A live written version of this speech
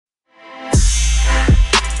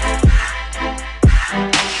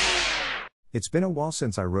It's been a while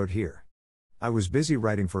since I wrote here. I was busy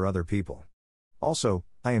writing for other people. Also,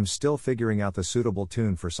 I am still figuring out the suitable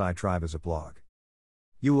tune for SciTribe as a blog.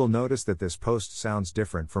 You will notice that this post sounds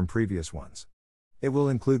different from previous ones. It will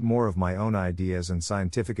include more of my own ideas and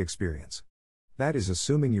scientific experience. That is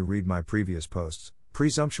assuming you read my previous posts,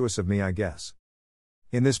 presumptuous of me, I guess.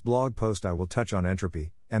 In this blog post I will touch on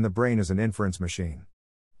entropy, and the brain as an inference machine.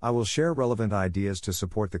 I will share relevant ideas to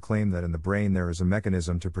support the claim that in the brain there is a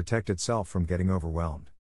mechanism to protect itself from getting overwhelmed.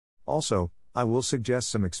 Also, I will suggest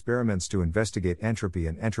some experiments to investigate entropy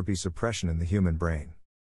and entropy suppression in the human brain.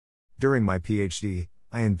 During my PhD,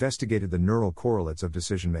 I investigated the neural correlates of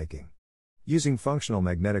decision-making. Using functional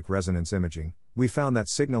magnetic resonance imaging, we found that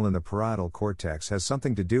signal in the parietal cortex has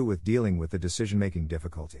something to do with dealing with the decision-making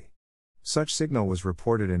difficulty. Such signal was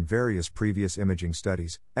reported in various previous imaging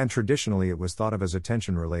studies, and traditionally it was thought of as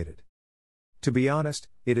attention-related. To be honest,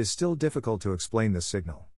 it is still difficult to explain this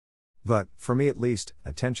signal. But, for me at least,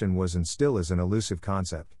 attention was and still is an elusive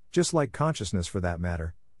concept, just like consciousness for that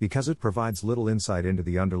matter, because it provides little insight into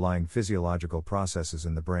the underlying physiological processes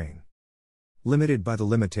in the brain. Limited by the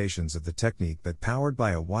limitations of the technique but powered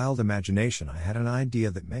by a wild imagination, I had an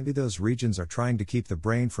idea that maybe those regions are trying to keep the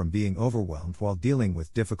brain from being overwhelmed while dealing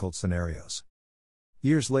with difficult scenarios.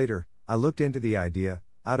 Years later, I looked into the idea,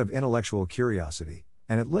 out of intellectual curiosity,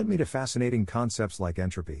 and it led me to fascinating concepts like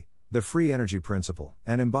entropy, the free energy principle,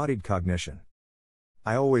 and embodied cognition.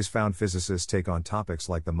 I always found physicists take on topics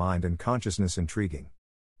like the mind and consciousness intriguing.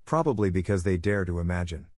 Probably because they dare to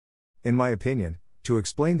imagine. In my opinion, to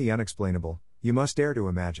explain the unexplainable, you must dare to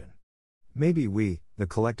imagine. Maybe we, the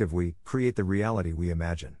collective we, create the reality we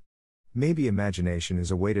imagine. Maybe imagination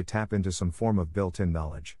is a way to tap into some form of built-in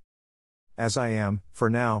knowledge. As I am,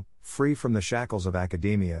 for now, free from the shackles of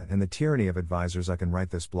academia and the tyranny of advisors, I can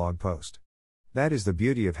write this blog post. That is the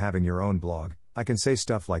beauty of having your own blog, I can say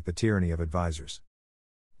stuff like the tyranny of advisors.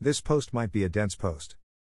 This post might be a dense post.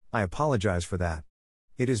 I apologize for that.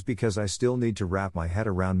 It is because I still need to wrap my head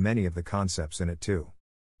around many of the concepts in it too.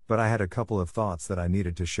 But I had a couple of thoughts that I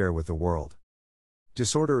needed to share with the world.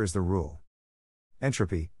 Disorder is the rule.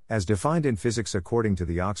 Entropy, as defined in physics according to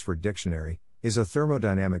the Oxford Dictionary, is a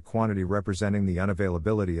thermodynamic quantity representing the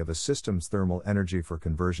unavailability of a system's thermal energy for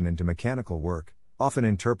conversion into mechanical work, often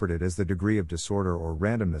interpreted as the degree of disorder or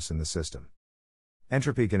randomness in the system.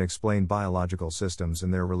 Entropy can explain biological systems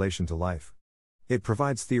and their relation to life. It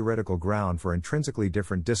provides theoretical ground for intrinsically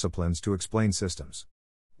different disciplines to explain systems.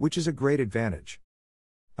 Which is a great advantage.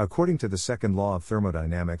 According to the second law of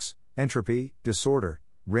thermodynamics, entropy, disorder,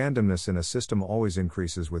 randomness in a system always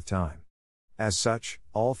increases with time. As such,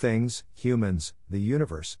 all things, humans, the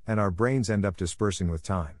universe, and our brains end up dispersing with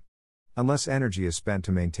time. Unless energy is spent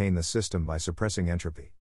to maintain the system by suppressing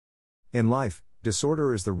entropy. In life,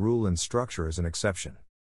 disorder is the rule and structure is an exception.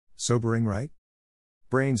 Sobering, right?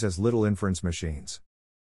 Brains as little inference machines.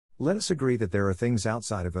 Let us agree that there are things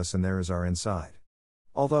outside of us and there is our inside.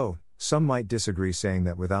 Although, some might disagree, saying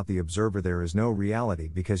that without the observer there is no reality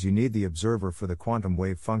because you need the observer for the quantum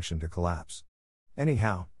wave function to collapse.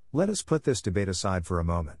 Anyhow, let us put this debate aside for a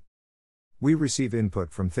moment. We receive input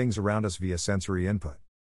from things around us via sensory input.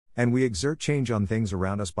 And we exert change on things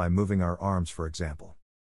around us by moving our arms, for example.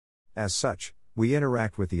 As such, we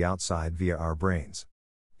interact with the outside via our brains.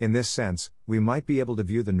 In this sense, we might be able to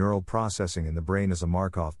view the neural processing in the brain as a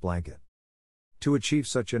Markov blanket. To achieve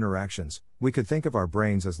such interactions, we could think of our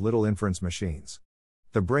brains as little inference machines.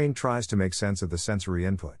 The brain tries to make sense of the sensory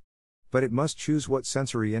input. But it must choose what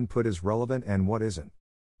sensory input is relevant and what isn't.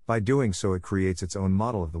 By doing so it creates its own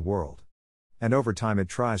model of the world. And over time it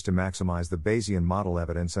tries to maximize the Bayesian model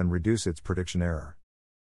evidence and reduce its prediction error.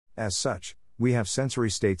 As such, we have sensory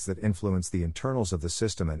states that influence the internals of the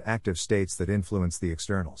system and active states that influence the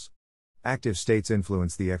externals. Active states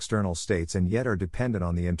influence the external states and yet are dependent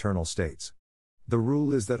on the internal states. The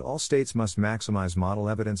rule is that all states must maximize model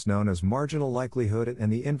evidence known as marginal likelihood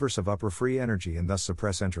and the inverse of upper free energy and thus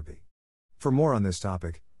suppress entropy. For more on this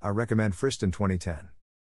topic, I recommend Friston 2010.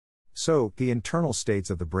 So, the internal states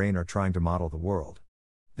of the brain are trying to model the world.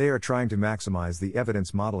 They are trying to maximize the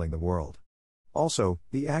evidence modeling the world. Also,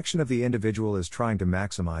 the action of the individual is trying to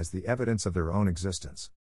maximize the evidence of their own existence.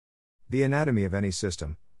 The anatomy of any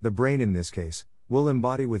system, the brain in this case, will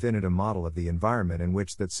embody within it a model of the environment in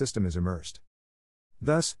which that system is immersed.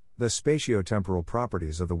 Thus, the spatiotemporal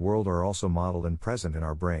properties of the world are also modeled and present in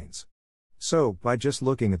our brains. So, by just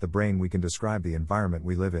looking at the brain we can describe the environment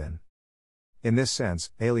we live in. In this sense,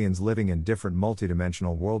 aliens living in different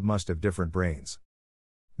multidimensional worlds must have different brains.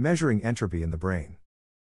 Measuring entropy in the brain.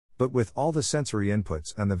 But with all the sensory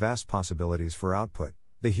inputs and the vast possibilities for output,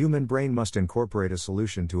 The human brain must incorporate a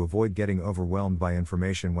solution to avoid getting overwhelmed by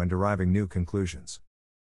information when deriving new conclusions.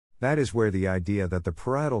 That is where the idea that the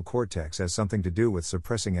parietal cortex has something to do with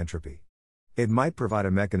suppressing entropy. It might provide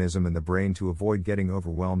a mechanism in the brain to avoid getting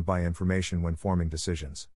overwhelmed by information when forming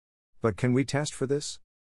decisions. But can we test for this?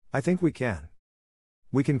 I think we can.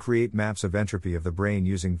 We can create maps of entropy of the brain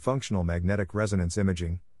using functional magnetic resonance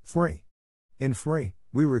imaging, fMRI. In fMRI,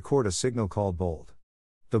 we record a signal called BOLD.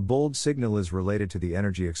 The BOLD signal is related to the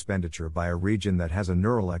energy expenditure by a region that has a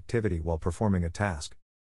neural activity while performing a task.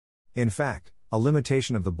 In fact, a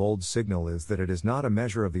limitation of the BOLD signal is that it is not a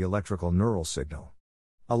measure of the electrical neural signal.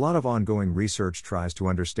 A lot of ongoing research tries to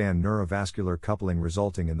understand neurovascular coupling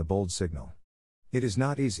resulting in the BOLD signal. It is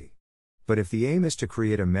not easy. But if the aim is to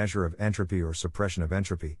create a measure of entropy or suppression of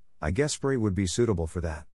entropy, I guess fMRI would be suitable for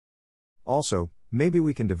that. Also, maybe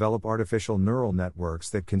we can develop artificial neural networks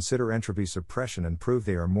that consider entropy suppression and prove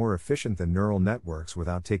they are more efficient than neural networks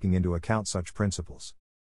without taking into account such principles.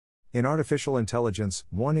 In artificial intelligence,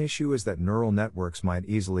 one issue is that neural networks might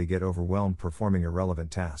easily get overwhelmed performing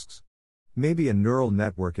irrelevant tasks. Maybe a neural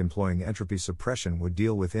network employing entropy suppression would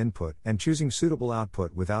deal with input and choosing suitable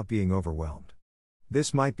output without being overwhelmed.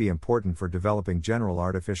 This might be important for developing general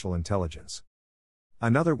artificial intelligence.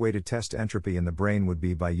 Another way to test entropy in the brain would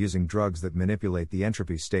be by using drugs that manipulate the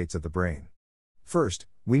entropy states of the brain. First,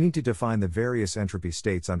 we need to define the various entropy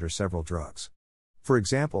states under several drugs. For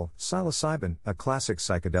example, psilocybin, a classic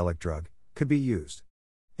psychedelic drug, could be used.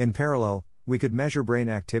 In parallel, we could measure brain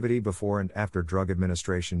activity before and after drug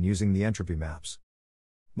administration using the entropy maps.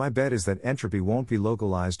 My bet is that entropy won't be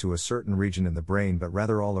localized to a certain region in the brain but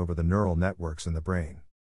rather all over the neural networks in the brain.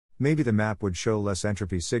 Maybe the map would show less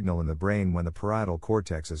entropy signal in the brain when the parietal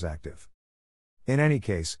cortex is active. In any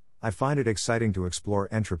case, I find it exciting to explore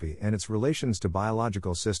entropy and its relations to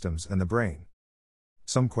biological systems and the brain.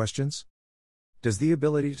 Some questions? Does the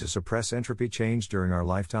ability to suppress entropy change during our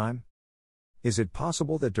lifetime? Is it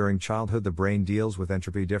possible that during childhood the brain deals with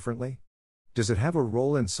entropy differently? Does it have a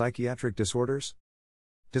role in psychiatric disorders?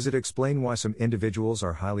 Does it explain why some individuals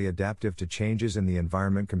are highly adaptive to changes in the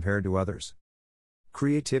environment compared to others?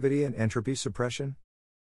 Creativity and entropy suppression?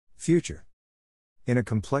 Future. In a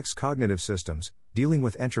complex cognitive systems, dealing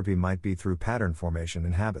with entropy might be through pattern formation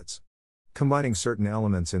and habits. Combining certain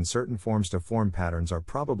elements in certain forms to form patterns are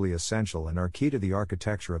probably essential and are key to the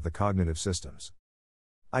architecture of the cognitive systems.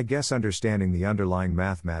 I guess understanding the underlying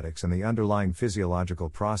mathematics and the underlying physiological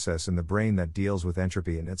process in the brain that deals with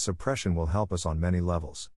entropy and its suppression will help us on many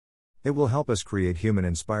levels. It will help us create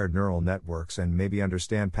human-inspired neural networks and maybe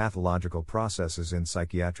understand pathological processes in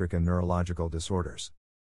psychiatric and neurological disorders.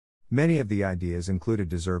 Many of the ideas included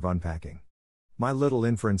deserve unpacking. My little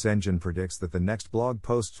inference engine predicts that the next blog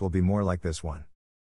posts will be more like this one.